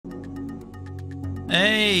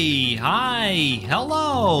Hey, hi,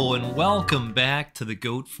 hello, and welcome back to the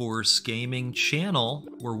Goat Force Gaming channel,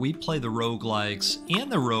 where we play the roguelikes and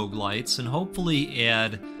the roguelites and hopefully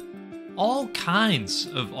add all kinds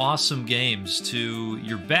of awesome games to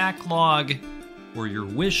your backlog or your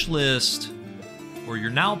wish list or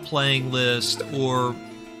your now playing list or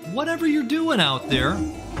whatever you're doing out there.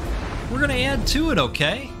 We're going to add to it,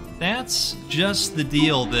 okay? That's just the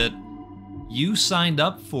deal that you signed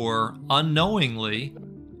up for unknowingly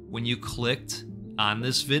when you clicked on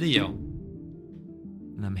this video.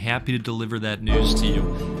 And I'm happy to deliver that news to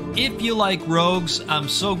you. If you like rogues, I'm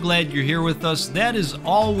so glad you're here with us. That is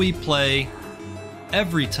all we play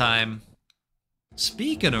every time.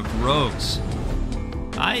 Speaking of rogues,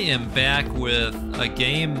 I am back with a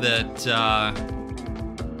game that,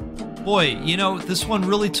 boy, you know, this one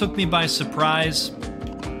really took me by surprise.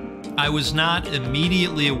 I was not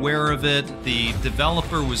immediately aware of it. The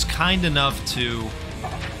developer was kind enough to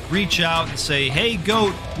reach out and say, hey,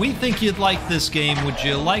 Goat, we think you'd like this game. Would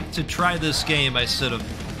you like to try this game? I said, of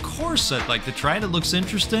course I'd like to try it. It looks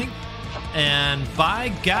interesting. And by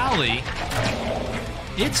golly,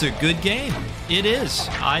 it's a good game. It is.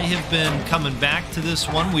 I have been coming back to this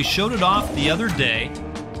one. We showed it off the other day,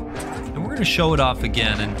 and we're going to show it off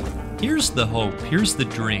again. And here's the hope. Here's the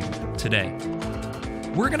dream today.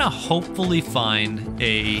 We're gonna hopefully find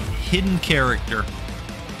a hidden character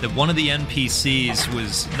that one of the NPCs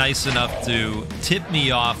was nice enough to tip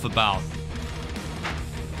me off about.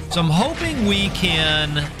 So I'm hoping we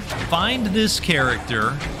can find this character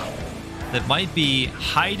that might be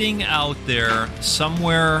hiding out there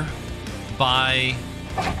somewhere by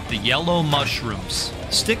the yellow mushrooms.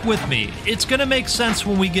 Stick with me. It's gonna make sense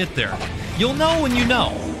when we get there. You'll know when you know.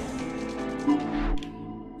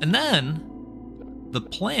 And then the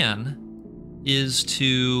plan is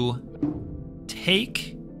to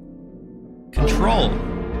take control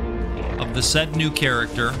of the said new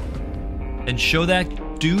character and show that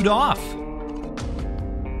dude off.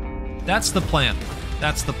 That's the plan.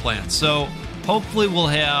 That's the plan. So hopefully we'll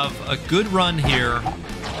have a good run here,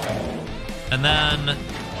 and then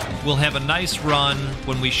we'll have a nice run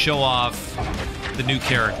when we show off the new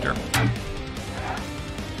character.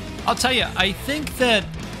 I'll tell you, I think that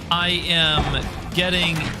I am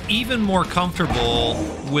getting even more comfortable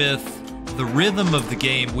with the rhythm of the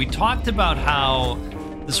game. We talked about how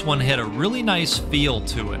this one had a really nice feel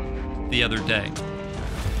to it the other day.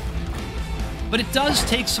 But it does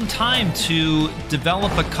take some time to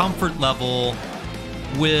develop a comfort level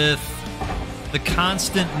with the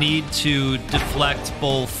constant need to deflect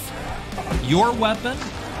both your weapon,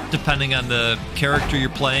 depending on the character you're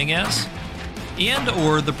playing as, and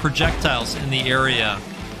or the projectiles in the area.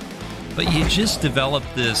 But you just develop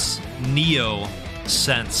this Neo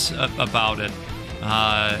sense about it.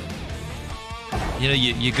 You know,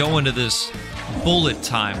 you go into this bullet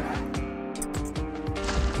time.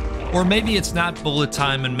 Or maybe it's not bullet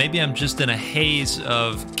time, and maybe I'm just in a haze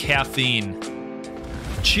of caffeine.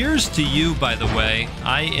 Cheers to you, by the way.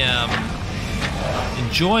 I am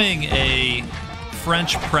enjoying a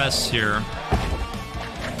French press here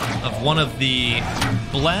of one of the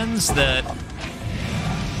blends that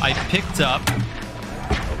I picked up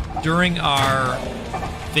during our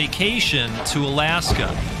vacation to Alaska.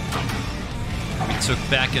 We took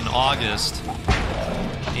back in August,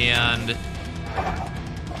 and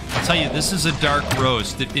I'll tell you, this is a dark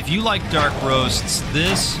roast. If you like dark roasts,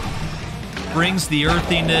 this brings the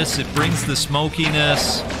earthiness, it brings the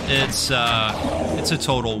smokiness. It's a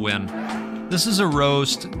total win. This is a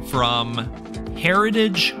roast from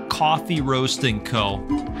Heritage Coffee Roasting Co.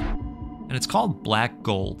 And it's called Black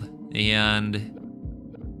Gold, and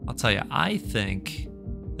I'll tell you, I think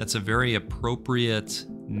that's a very appropriate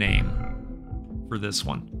name for this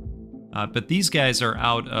one. But these guys are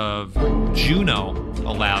out of Juneau,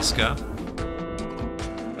 Alaska,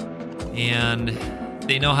 and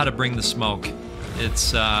they know how to bring the smoke.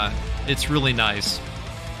 It's really nice.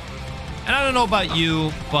 And I don't know about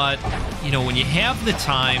you, but you know, when you have the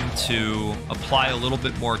time to apply a little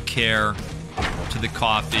bit more care to the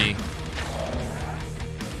coffee,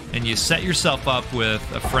 and you set yourself up with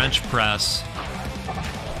a French press,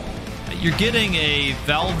 you're getting a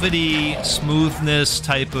velvety smoothness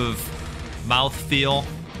type of mouthfeel.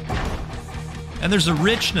 And there's a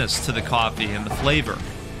richness to the coffee and the flavor.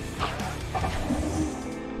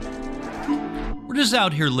 We're just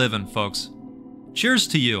out here living, folks. Cheers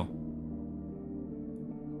to you.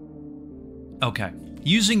 Okay.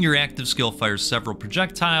 Using your active skill fires several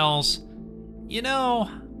projectiles. You know,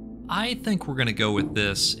 I think we're going to go with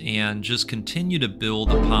this and just continue to build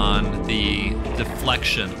upon the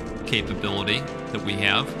deflection capability that we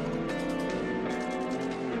have.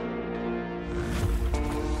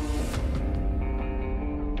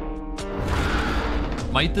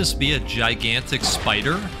 Might this be a gigantic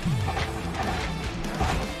spider?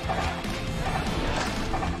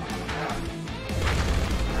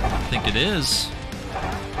 I think it is.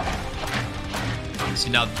 See,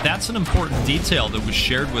 now that's an important detail that was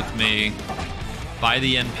shared with me by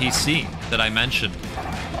the NPC that I mentioned.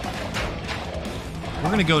 We're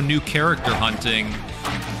gonna go new character hunting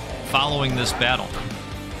following this battle.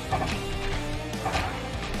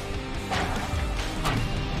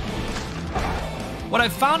 What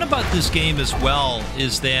I've found about this game as well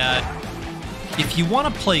is that if you want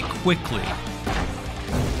to play quickly,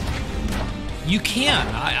 you can.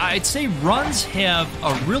 I'd say runs have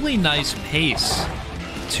a really nice pace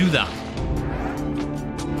to them.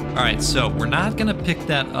 All right, so we're not going to pick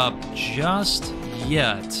that up just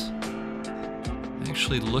yet.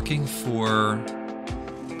 Actually looking for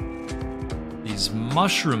these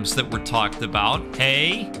mushrooms that were talked about.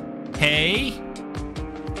 Hey, hey.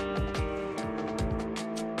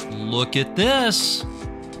 Look at this.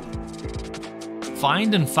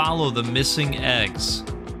 Find and follow the missing eggs.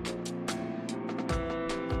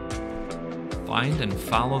 Find and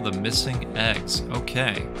follow the missing eggs.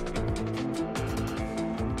 Okay.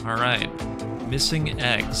 All right. Missing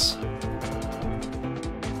eggs.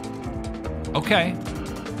 Okay.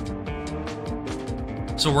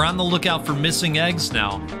 So we're on the lookout for missing eggs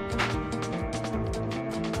now.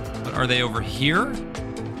 But are they over here?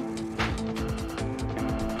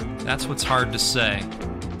 That's what's hard to say.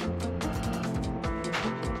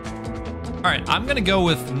 All right, I'm gonna go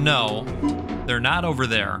with no. They're not over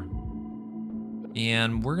there.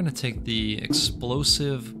 And we're gonna take the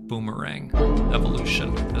explosive boomerang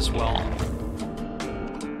evolution as well.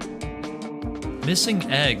 Missing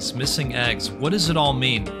eggs, missing eggs. What does it all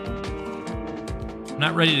mean? I'm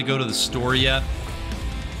not ready to go to the store yet,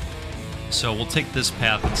 so we'll take this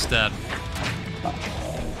path instead.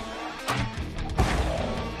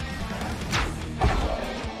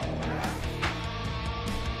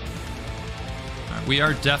 We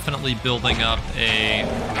are definitely building up a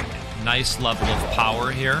nice level of power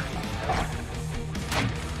here.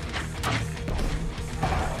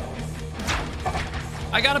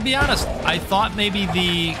 I gotta be honest, I thought maybe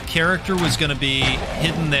the character was gonna be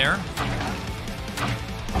hidden there.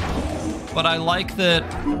 But I like that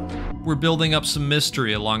we're building up some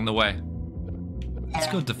mystery along the way. Let's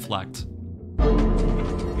go deflect.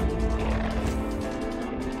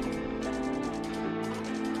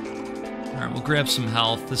 All right, we'll grab some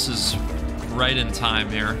health. This is right in time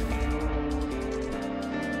here.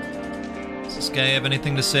 Does this guy have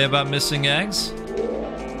anything to say about missing eggs?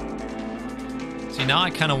 See, now I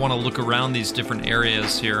kind of want to look around these different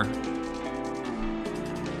areas here.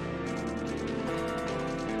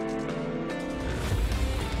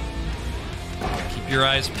 Keep your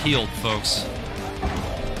eyes peeled, folks.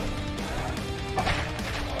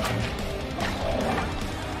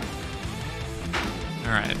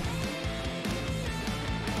 All right.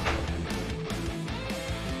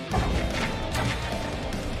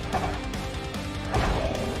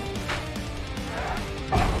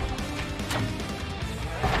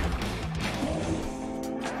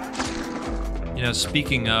 You know,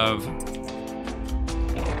 speaking of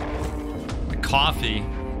the coffee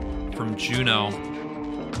from Juno,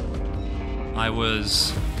 I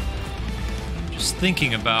was just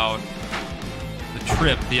thinking about the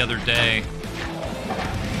trip the other day.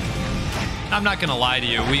 I'm not gonna lie to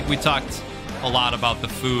you, we talked a lot about the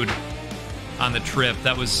food on the trip.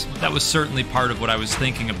 That was certainly part of what I was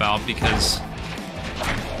thinking about because,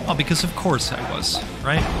 well, because of course I was,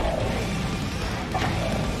 right?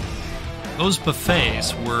 Those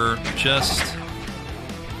buffets were just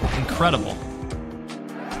incredible.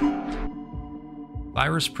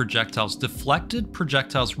 Virus projectiles. Deflected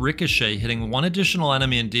projectiles ricochet, hitting one additional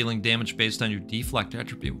enemy and dealing damage based on your deflect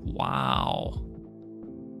attribute. Wow.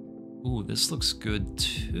 Ooh, this looks good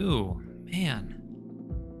too. Man.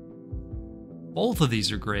 Both of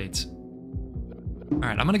these are great. All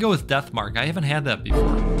right, I'm gonna go with Death Mark. I haven't had that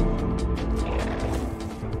before.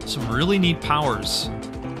 Some really neat powers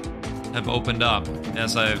have opened up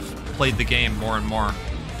as I've played the game more and more.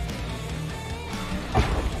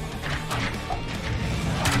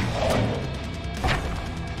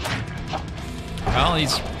 Well,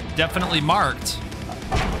 he's definitely marked.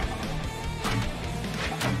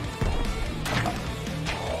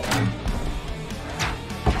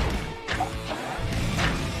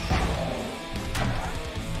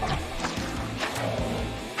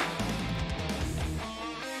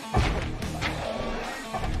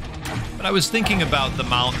 But I was thinking about the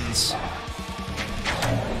mountains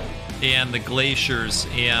and the glaciers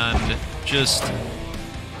and just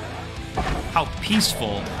how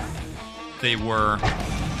peaceful they were,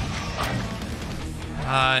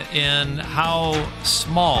 and how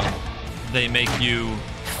small they make you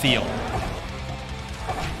feel.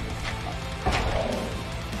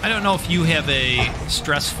 I don't know if you have a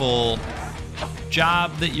stressful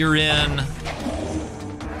job that you're in,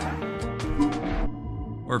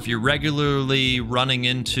 or if you're regularly running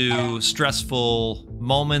into stressful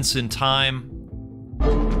moments in time.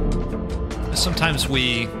 Sometimes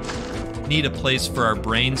we need a place for our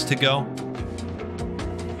brains to go,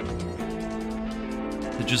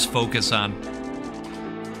 to just focus on.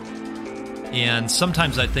 And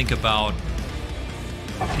sometimes I think about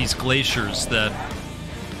these glaciers that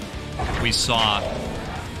we saw,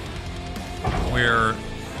 where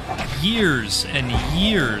years and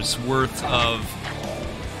years worth of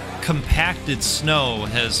compacted snow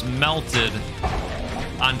has melted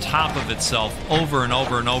on top of itself over and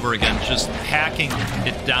over and over again, just packing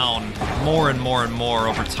it down more and more and more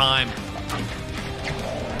over time,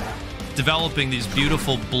 developing these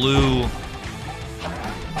beautiful blue,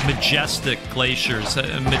 majestic glaciers.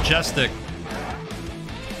 Majestic,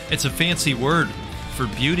 it's a fancy word for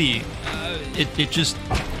beauty.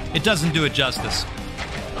 It doesn't do it justice.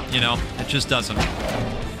 You know, it just doesn't.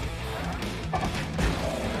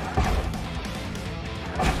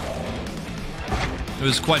 It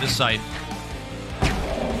was quite a sight.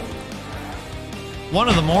 One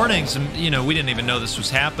of the mornings, and you know, we didn't even know this was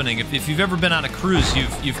happening. If you've ever been on a cruise,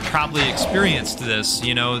 you've probably experienced this.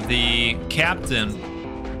 You know, the captain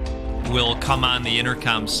will come on the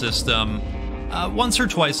intercom system once or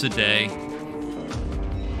twice a day.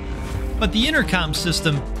 But the intercom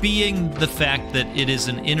system, being the fact that it is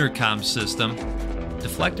an intercom system,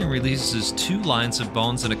 deflecting releases 2 lines of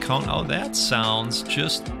bones and a cone. Oh, that sounds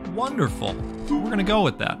just wonderful. We're going to go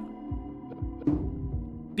with that.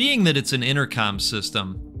 Being that it's an intercom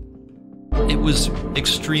system, it was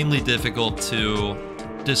extremely difficult to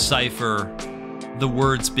decipher the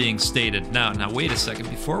words being stated. Now wait a second.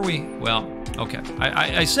 Before we... Well, okay.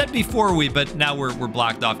 I said before we, but now we're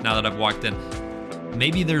blocked off now that I've walked in.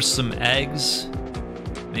 Maybe there's some eggs.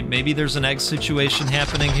 Maybe there's an egg situation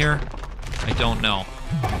happening here. I don't know.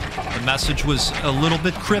 The message was a little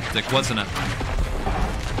bit cryptic, wasn't it?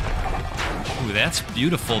 Ooh, that's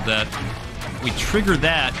beautiful that we trigger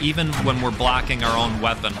that even when we're blocking our own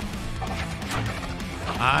weapon.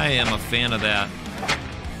 I am a fan of that.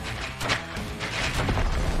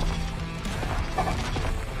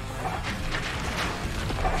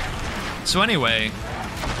 So anyway,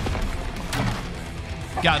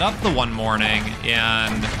 got up the one morning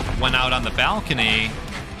and went out on the balcony,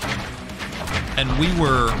 and we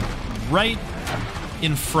were right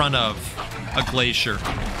in front of a glacier.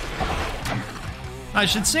 I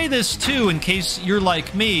should say this too, in case you're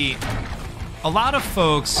like me. A lot of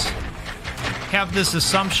folks have this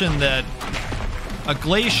assumption that a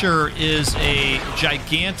glacier is a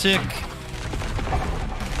gigantic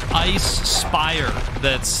ice spire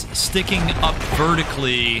that's sticking up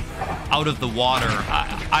vertically out of the water.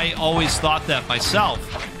 I always thought that myself.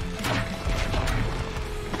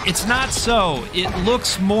 It's not so. It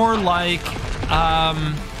looks more like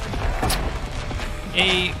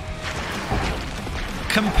a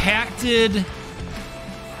compacted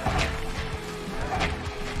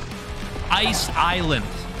ice island.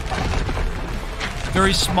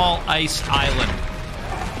 Very small ice island.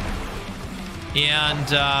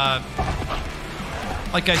 And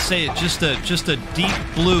like I say, just a deep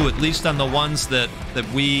blue, at least on the ones that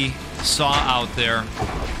we saw out there.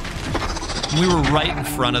 We were right in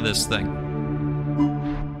front of this thing.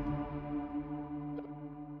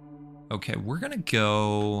 Okay, we're gonna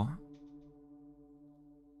go.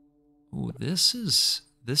 Ooh, this is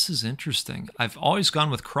interesting. I've always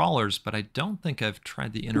gone with crawlers, but I don't think I've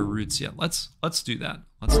tried the inner roots yet. Let's do that.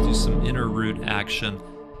 Let's do some inner root action.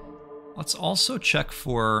 Let's also check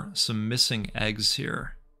for some missing eggs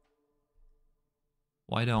here.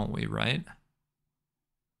 Why don't we, right?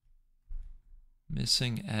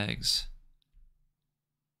 Missing eggs.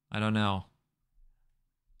 I don't know.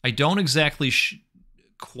 I don't exactly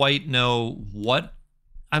quite know what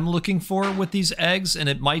I'm looking for with these eggs, and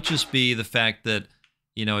it might just be the fact that,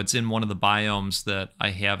 you know, it's in one of the biomes that I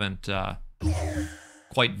haven't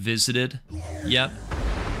quite visited yet.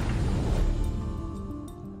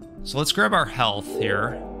 So let's grab our health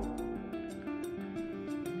here.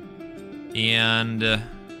 And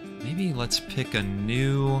maybe let's pick a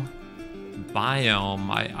new biome.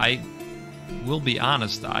 I will be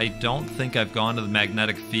honest, I don't think I've gone to the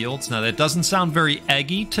magnetic fields. Now, that doesn't sound very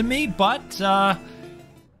eggy to me, but,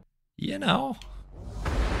 you know,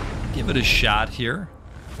 give it a shot here.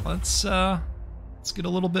 Let's get a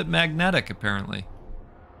little bit magnetic, apparently.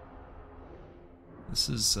 This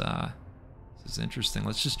is interesting.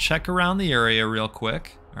 Let's just check around the area real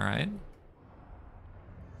quick. All right.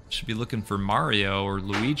 Should be looking for Mario or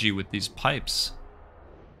Luigi with these pipes.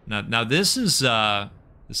 Now this is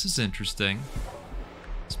interesting.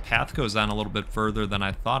 This path goes on a little bit further than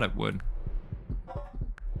I thought it would.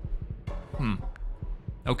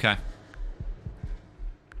 Okay.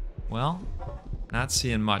 Well, not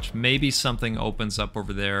seeing much. Maybe something opens up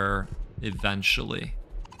over there eventually.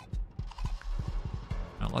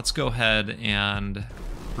 Now let's go ahead and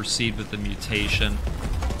proceed with the mutation.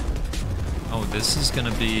 Oh, this is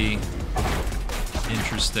gonna be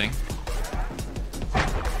interesting.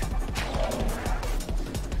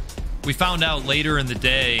 We found out later in the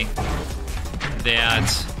day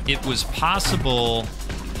that it was possible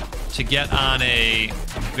to get on a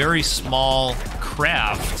very small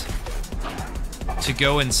craft to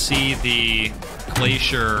go and see the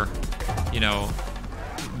glacier, you know,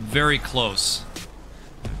 very close.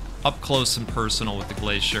 Up close and personal with the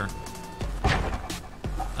glacier.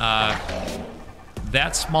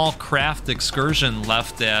 That small craft excursion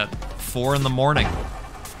left at 4 in the morning.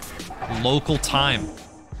 Local time.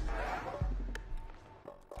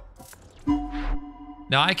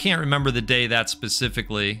 Now, I can't remember the day that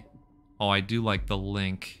specifically. Oh, I do like the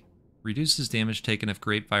link. Reduces damage taken if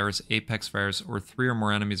Grape Virus, Apex Virus, or 3 or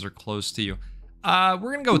more enemies are close to you.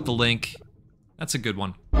 We're gonna go with the link. That's a good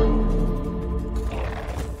one.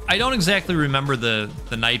 I don't exactly remember the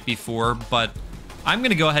night before, but I'm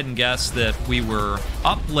gonna go ahead and guess that we were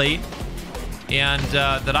up late and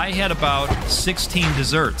that I had about 16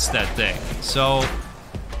 desserts that day. So,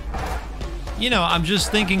 you know, I'm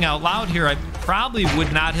just thinking out loud here. I probably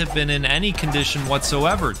would not have been in any condition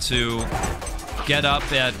whatsoever to get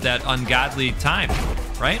up at that ungodly time,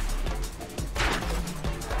 right?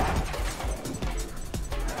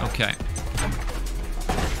 Okay.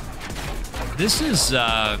 This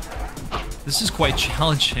is quite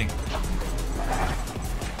challenging.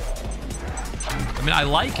 I mean, I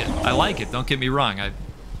like it. I like it. Don't get me wrong.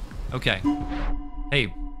 Okay.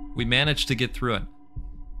 Hey, we managed to get through it.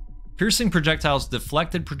 Piercing projectiles,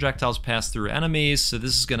 deflected projectiles pass through enemies, so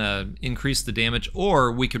this is gonna increase the damage,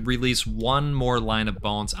 or we could release one more line of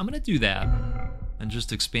bones. I'm gonna do that and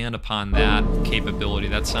just expand upon that capability.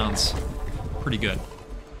 That sounds pretty good.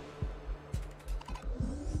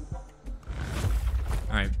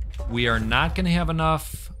 All right, we are not gonna have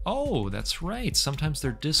enough. Oh, that's right, sometimes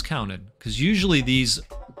they're discounted, because usually these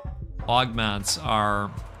augments are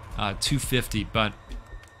 250, but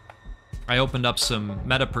I opened up some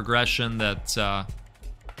meta progression that, now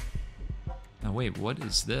wait, what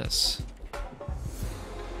is this?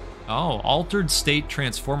 Oh, altered state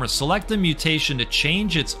transformer. Select the mutation to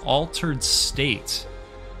change its altered state.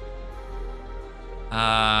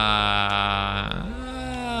 Not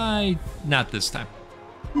this time.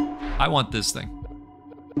 I want this thing.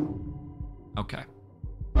 Okay.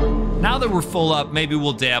 Now that we're full up, maybe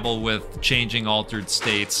we'll dabble with changing altered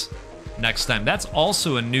states next time. That's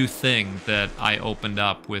also a new thing that I opened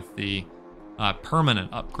up with the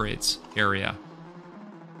permanent upgrades area.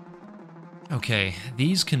 Okay,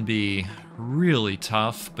 these can be really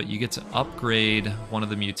tough, but you get to upgrade one of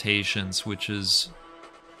the mutations, which is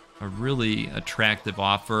a really attractive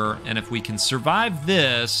offer. And if we can survive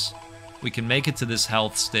this, we can make it to this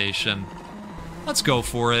health station. Let's go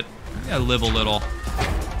for it. We gotta live a little.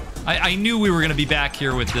 I knew we were gonna be back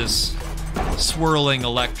here with this swirling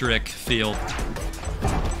electric field.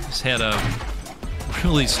 Just had a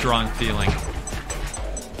really strong feeling.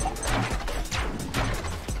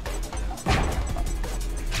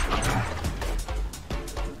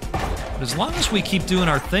 But as long as we keep doing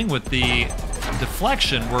our thing with the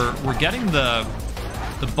deflection, we're getting the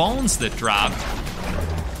bones that drop,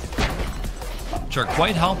 which are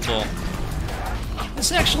quite helpful.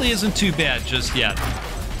 This actually isn't too bad just yet.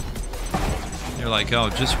 You're like, oh,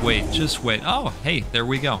 just wait. Oh, hey, there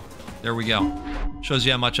we go. There we go. Shows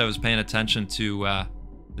you how much I was paying attention to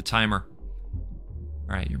the timer.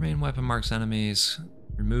 All right, your main weapon marks enemies,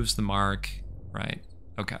 removes the mark. Right,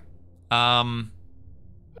 okay.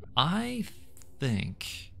 I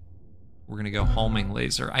think we're gonna go homing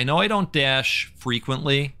laser. I know I don't dash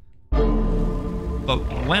frequently, but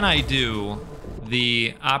when I do,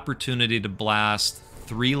 the opportunity to blast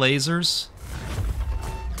 3 lasers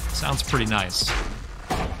sounds pretty nice.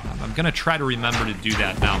 I'm gonna try to remember to do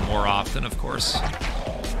that now more often, of course.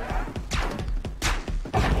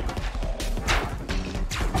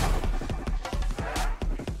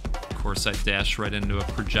 Of course, I dash right into a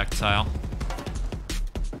projectile.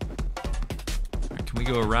 All right, can we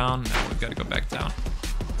go around? No, we've got to go back down.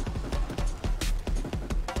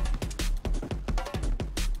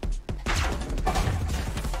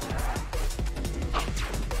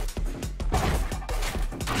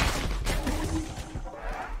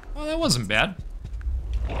 Well, that wasn't bad.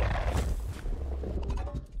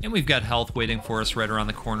 And we've got health waiting for us right around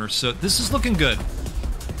the corner, so this is looking good.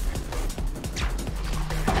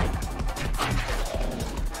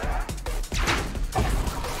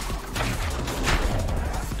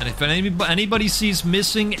 And if anybody sees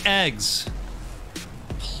missing eggs,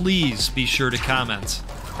 please be sure to comment.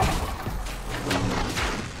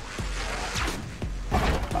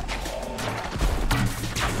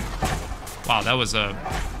 Wow, that was a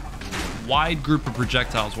wide group of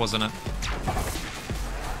projectiles, wasn't it?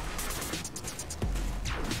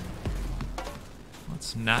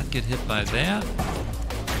 Let's not get hit by that.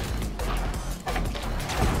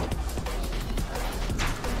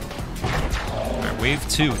 All right, wave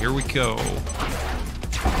 2, here we go.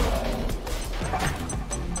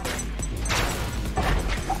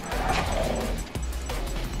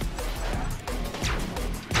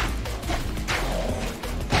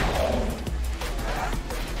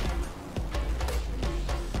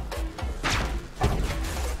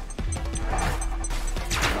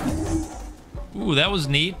 Ooh, that was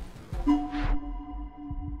neat.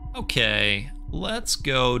 Okay, let's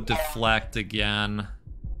go deflect again.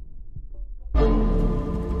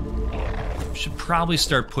 Should probably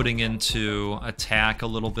start putting into attack a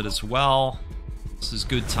little bit as well. This is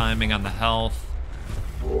good timing on the health.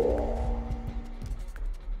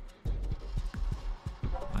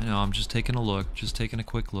 I know, I'm just taking a look, just taking a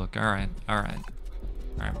quick look. All right,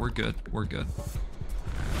 we're good, we're good.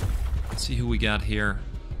 Let's see who we got here.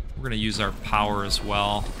 We're gonna use our power as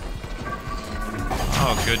well.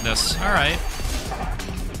 Oh goodness, all right.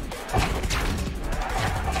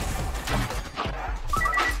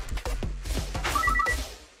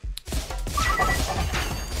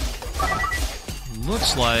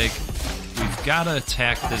 Looks like we've gotta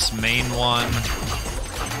attack this main one.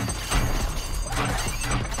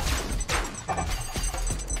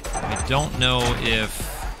 I don't know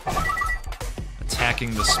if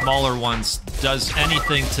attacking the smaller ones does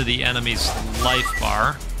anything to the enemy's life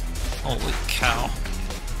bar. Holy cow.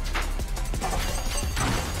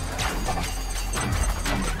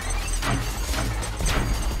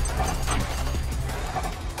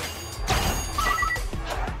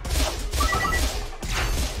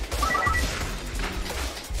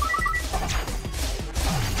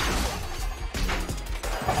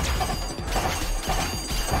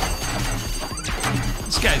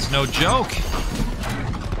 This guy's no joke.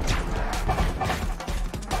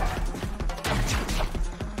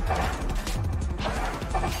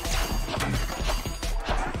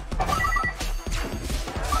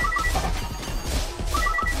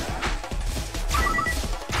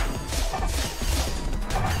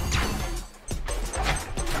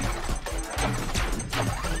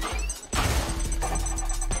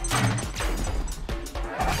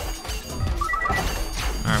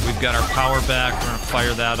 We've got our power back. We're gonna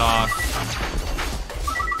fire that off.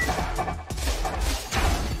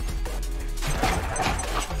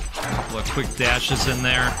 A couple of quick dashes in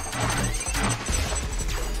there.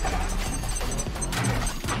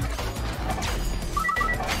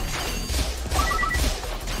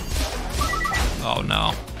 Oh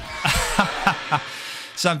no.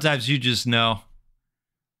 Sometimes you just know.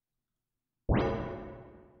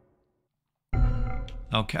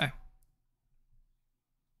 Okay.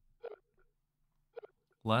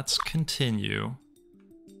 Let's continue.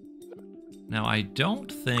 Now, I don't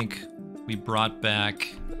think we brought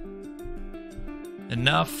back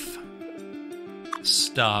enough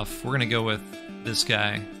stuff. We're gonna go with this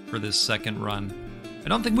guy for this second run. I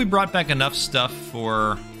don't think we brought back enough stuff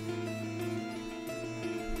for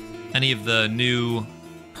any of the new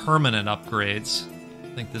permanent upgrades.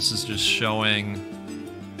 I think this is just showing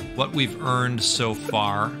what we've earned so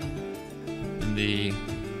far in the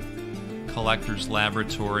collector's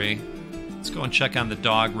laboratory. Let's go and check on the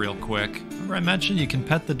dog real quick. Remember I mentioned you can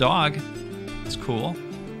pet the dog. It's cool.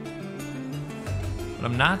 But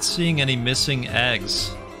I'm not seeing any missing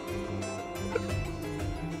eggs.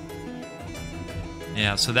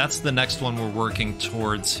 Yeah, so that's the next one we're working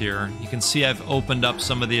towards here. You can see I've opened up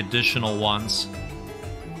some of the additional ones,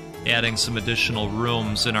 adding some additional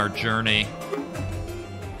rooms in our journey.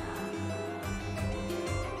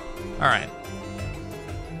 All right.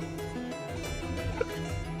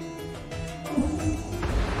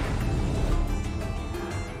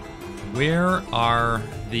 Where are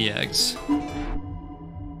the eggs?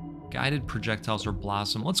 Guided projectiles or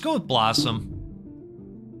Blossom? Let's go with Blossom.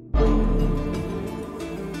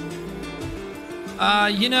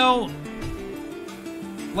 You know,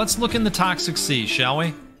 let's look in the Toxic Sea, shall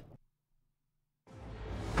we?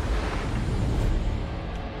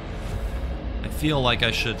 I feel like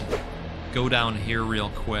I should go down here real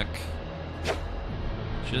quick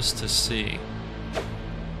just to see.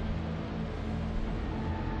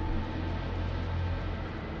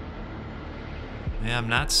 Yeah, I'm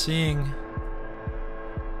not seeing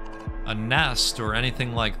a nest or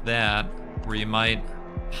anything like that where you might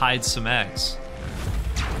hide some eggs.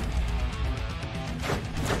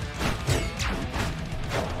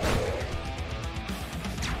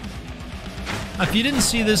 If you didn't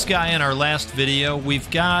see this guy in our last video, we've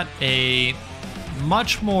got a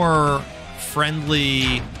much more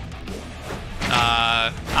friendly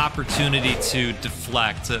opportunity to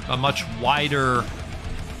deflect, a much wider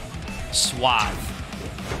swath.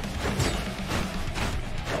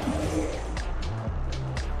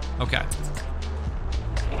 Okay.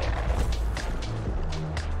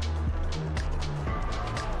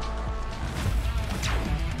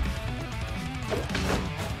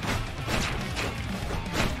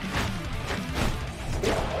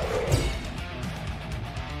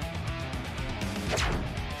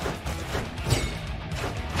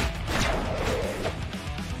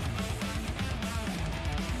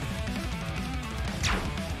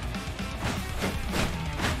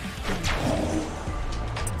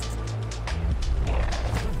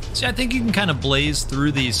 See, I think you can kind of blaze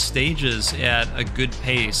through these stages at a good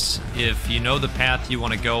pace if you know the path you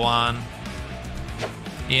want to go on,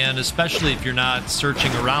 and especially if you're not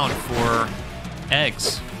searching around for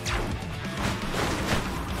eggs.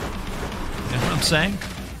 You know what I'm saying?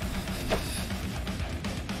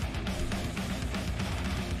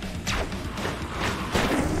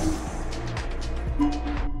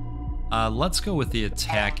 Let's go with the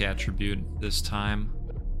attack attribute this time.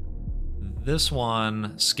 This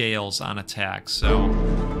one scales on attack, so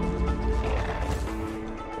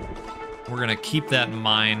we're gonna keep that in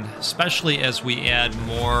mind, especially as we add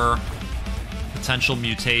more potential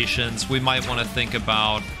mutations. We might want to think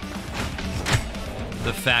about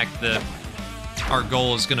the fact that our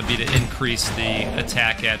goal is gonna be to increase the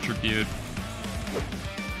attack attribute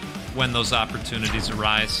when those opportunities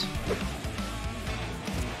arise.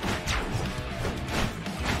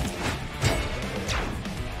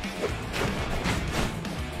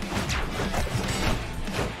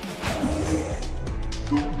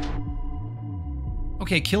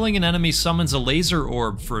 Okay, killing an enemy summons a laser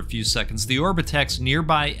orb for a few seconds. The orb attacks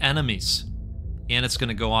nearby enemies, and it's going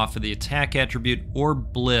to go off of the attack attribute or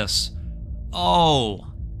Bliss.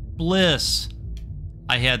 Oh, Bliss.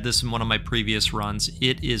 I had this in one of my previous runs.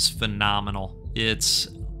 It is phenomenal. It's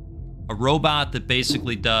a robot that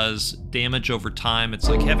basically does damage over time. It's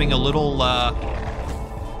like having a little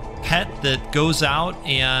pet that goes out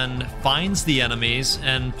and finds the enemies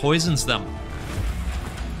and poisons them.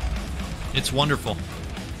 It's wonderful.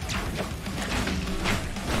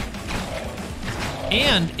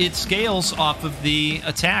 And it scales off of the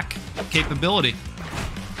attack capability.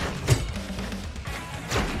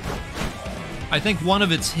 I think one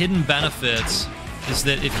of its hidden benefits is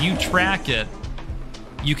that if you track it,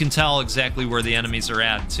 you can tell exactly where the enemies are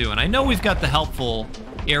at, too. And I know we've got the helpful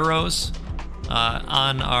arrows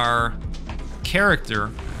on our character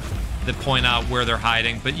that point out where they're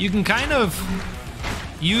hiding, but you can kind of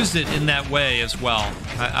use it in that way as well.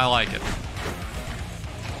 I like it.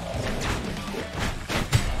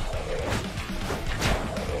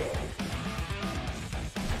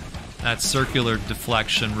 That circular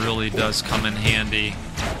deflection really does come in handy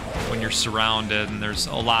when you're surrounded and there's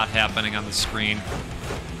a lot happening on the screen.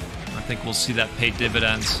 I think we'll see that pay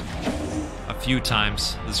dividends a few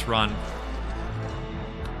times this run.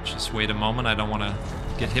 Just wait a moment, I don't want to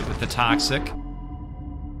get hit with the toxic.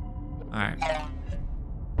 Alright.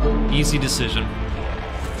 Easy decision.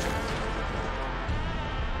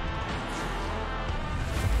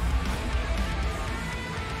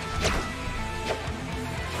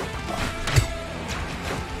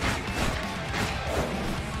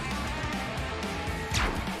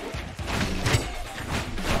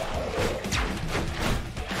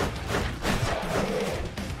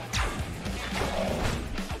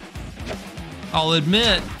 I'll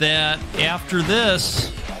admit that after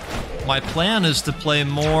this, my plan is to play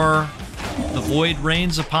more The Void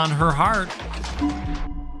Rains Upon Her Heart.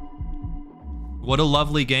 What a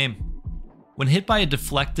lovely game. When hit by a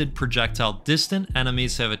deflected projectile, distant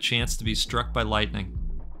enemies have a chance to be struck by lightning.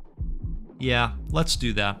 Yeah, let's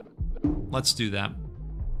do that. Let's do that.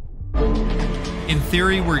 In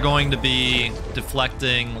theory, we're going to be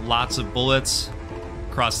deflecting lots of bullets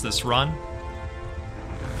across this run.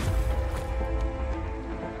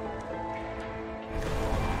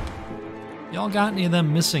 Y'all got any of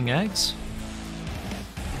them missing eggs?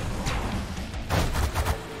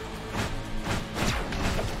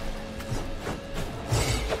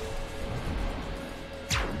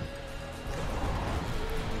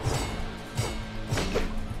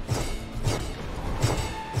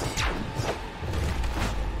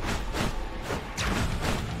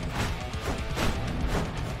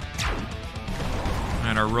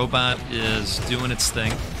 robot is doing its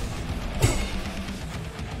thing.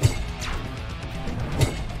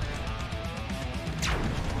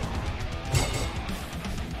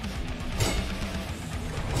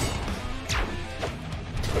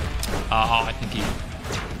 Oh, I think he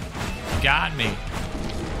got me.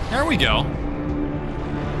 There we go.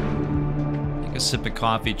 Take a sip of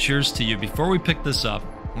coffee. Cheers to you. Before we pick this up,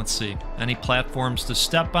 let's see. Any platforms to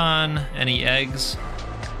step on? Any eggs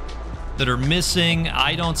that are missing?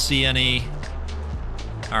 I don't see any.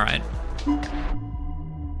 All right.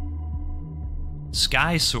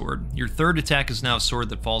 Sky Sword. Your third attack is now a sword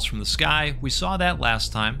that falls from the sky. We saw that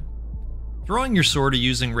last time. Throwing your sword or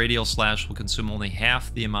using radial slash will consume only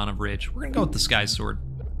half the amount of rage. We're gonna go with the Sky Sword.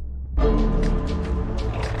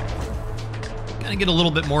 Gonna get a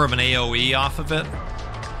little bit more of an AoE off of it.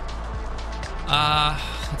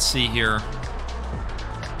 Let's see here.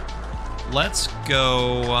 Let's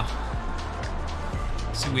go.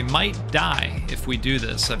 See, we might die if we do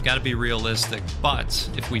this. I've got to be realistic. But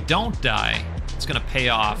if we don't die, it's going to pay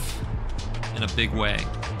off in a big way.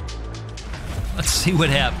 Let's see what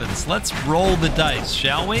happens. Let's roll the dice,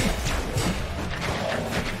 shall we?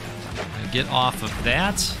 Get off of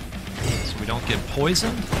that so we don't get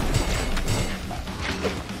poisoned.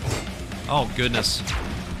 Oh, goodness.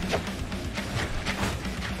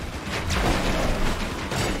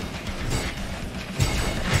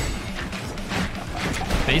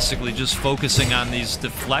 Basically just focusing on these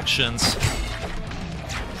deflections.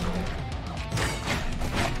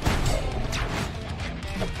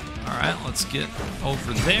 All right, let's get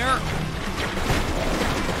over there.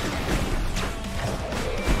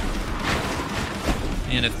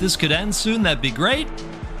 And if this could end soon, that'd be great.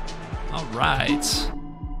 All right.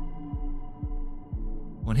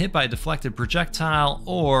 When hit by a deflected projectile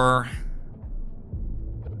or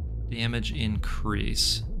damage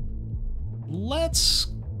increase. Let's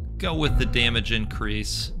go with the damage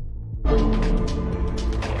increase.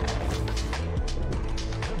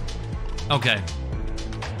 Okay.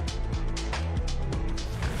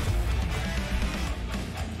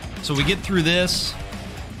 So we get through this,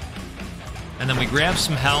 and then we grab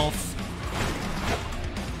some health.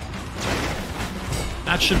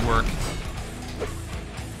 That should work.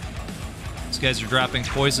 These guys are dropping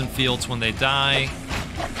poison fields when they die.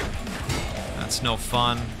 That's no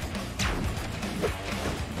fun.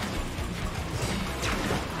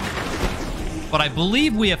 But I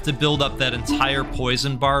believe we have to build up that entire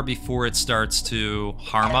poison bar before it starts to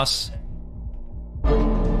harm us.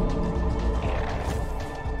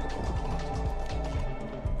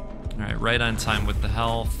 Alright, right on time with the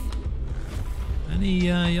health.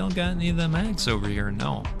 Y'all got any of them eggs over here?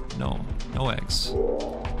 No eggs.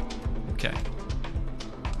 Okay.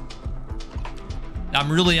 I'm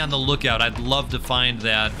really on the lookout. I'd love to find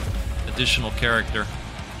that additional character.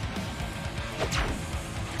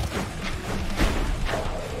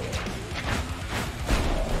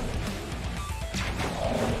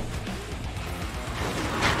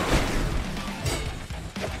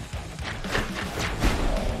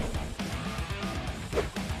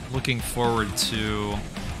 Looking forward to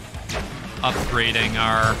upgrading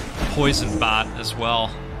our poison bot as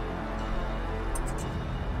well.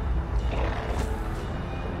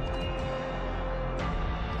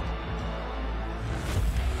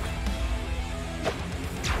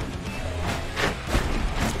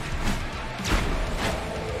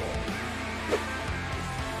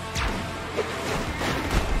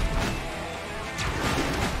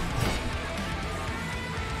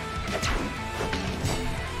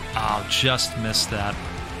 Just missed that.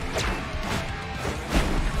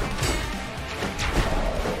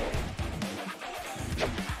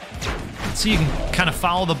 So you can kind of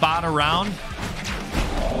follow the bot around,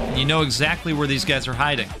 and you know exactly where these guys are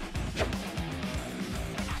hiding.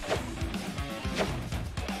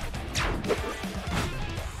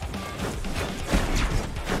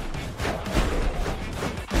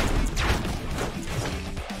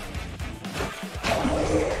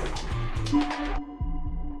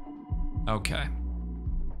 Okay.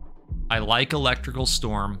 I like Electrical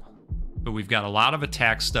Storm, but we've got a lot of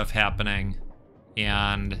attack stuff happening,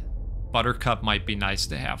 and Buttercup might be nice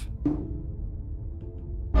to have.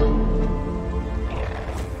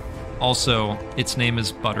 Also, its name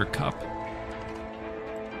is Buttercup.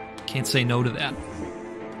 Can't say no to that.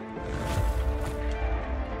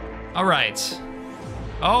 All right.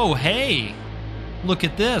 Oh, hey! Look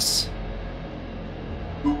at this.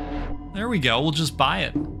 There we go. We'll just buy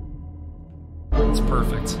it. That's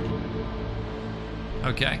perfect.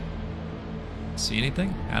 Okay. See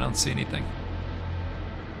anything? I don't see anything.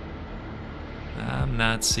 I'm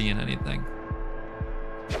not seeing anything.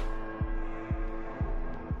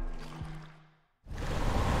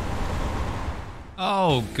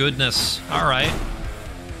 Oh, goodness. All right.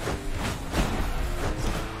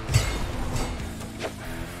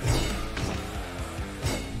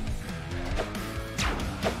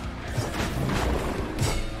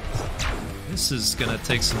 This is gonna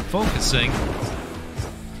take some focusing.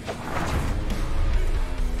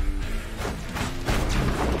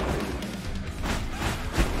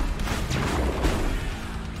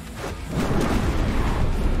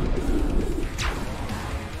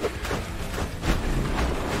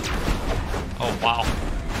 Oh, wow.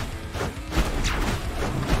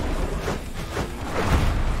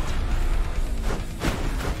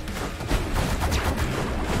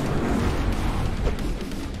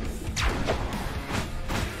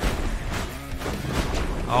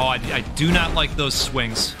 Oh, I do not like those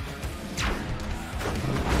swings.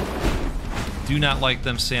 Do not like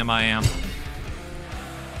them, Sam I am.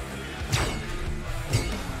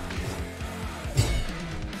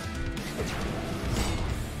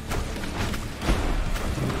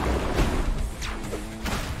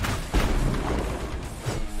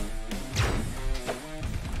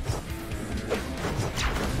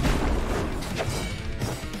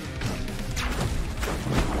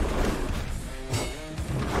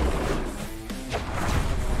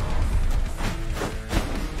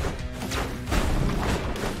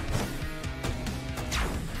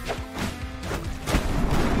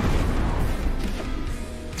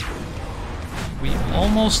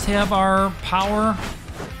 Almost have our power.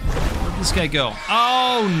 Where'd this guy go?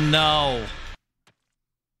 Oh, no.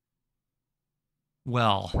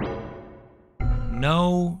 Well,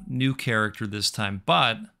 no new character this time,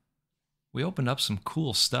 but we opened up some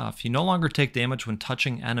cool stuff. You no longer take damage when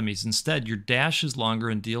touching enemies. Instead, your dash is longer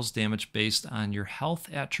and deals damage based on your health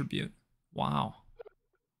attribute. Wow.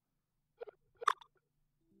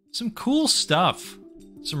 Some cool stuff.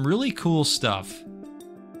 Some really cool stuff.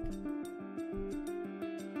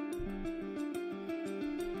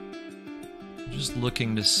 Just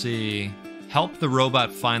looking to see. Help the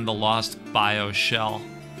robot find the lost bio shell.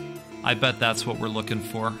 I bet that's what we're looking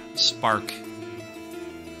for. Spark.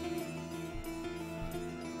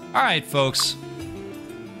 Alright, folks.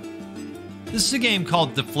 This is a game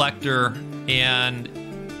called Deflector, and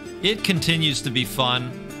it continues to be fun.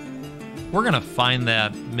 We're gonna find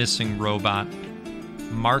that missing robot.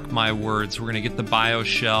 Mark my words. We're gonna get the bio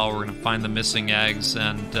shell, we're gonna find the missing eggs,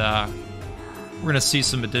 and we're going to see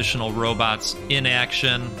some additional robots in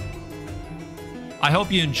action. I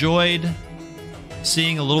hope you enjoyed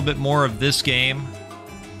seeing a little bit more of this game.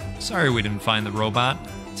 Sorry we didn't find the robot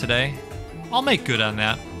today. I'll make good on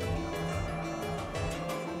that.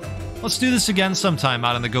 Let's do this again sometime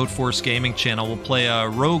out on the Goat Force Gaming channel. We'll play a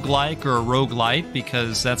roguelike or a roguelite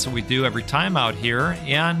because that's what we do every time out here.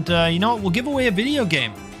 And you know what? We'll give away a video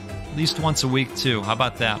game at least once a week too. How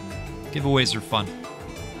about that? Giveaways are fun.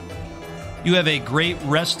 You have a great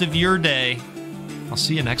rest of your day. I'll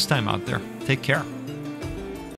see you next time out there. Take care.